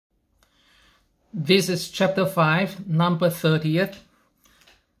This is chapter 5, number 30th.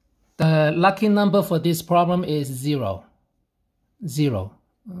 The lucky number for this problem is 0. 0.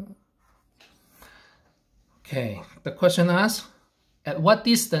 Okay, the question asks, at what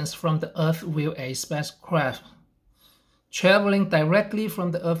distance from the Earth will a spacecraft traveling directly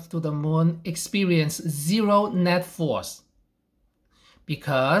from the Earth to the Moon experience zero net force?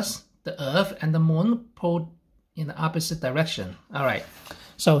 Because the Earth and the Moon pull in the opposite direction. All right,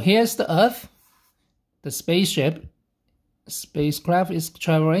 so here's the Earth. The spacecraft is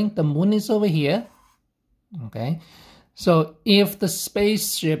traveling. The Moon is over here. Okay, so if the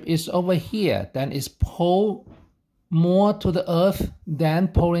spaceship is over here, then it's pulled more to the Earth than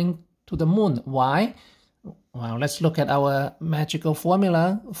pulling to the Moon. Why? Well, let's look at our magical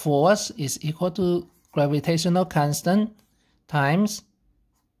formula. Force is equal to gravitational constant times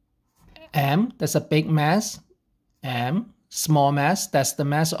m, that's a big mass, m, small mass, that's the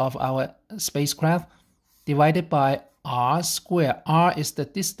mass of our spacecraft, divided by r squared. R is the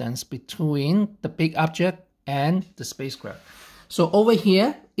distance between the big object and the spacecraft. So over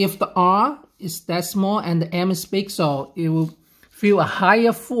here, if the r is that small and the m is big, so it will feel a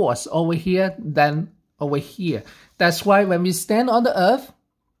higher force over here than over here. That's why when we stand on the Earth,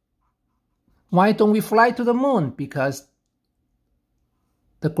 why don't we fly to the Moon? Because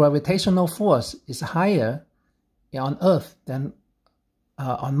the gravitational force is higher on Earth than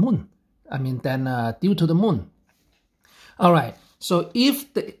on Moon. Than due to the Moon. All right. So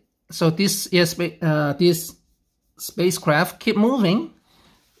if this spacecraft keep moving,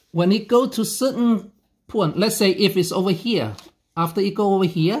 when it go to certain point, let's say if it's over here, after it go over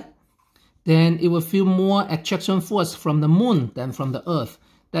here, then it will feel more attraction force from the Moon than from the Earth.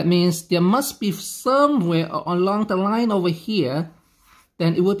 That means there must be somewhere along the line over here,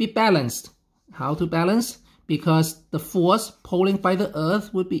 then it will be balanced. How to balance? Because the force pulling by the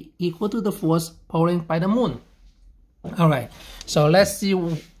Earth would be equal to the force pulling by the Moon. All right, so let's see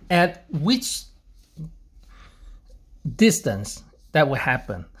at which distance that will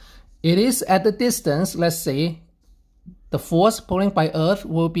happen. It is at the distance, let's say, the force pulling by Earth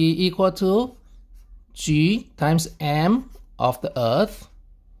will be equal to g times m of the Earth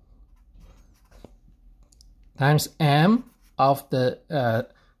times m of the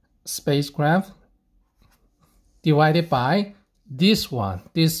spacecraft divided by this one,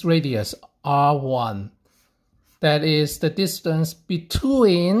 this radius r1. That is the distance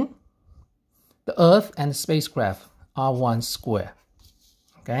between the Earth and the spacecraft, r1 squared.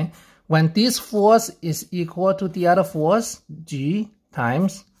 Okay, when this force is equal to the other force, g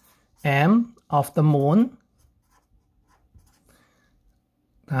times m of the Moon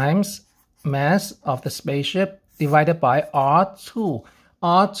times mass of the spaceship divided by r2.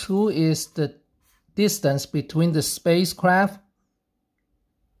 r2 is the distance between the spacecraft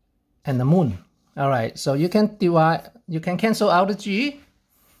and the Moon. All right, so you can cancel out the g,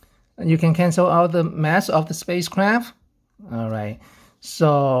 and you can cancel out the mass of the spacecraft. All right,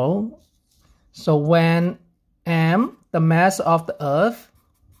 so when m, the mass of the Earth,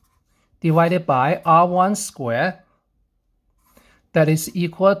 divided by r1 squared, that is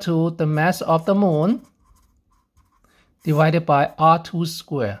equal to the mass of the Moon divided by r2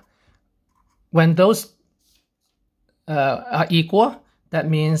 squared. When those are equal, that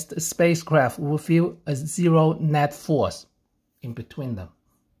means the spacecraft will feel a zero net force in between them.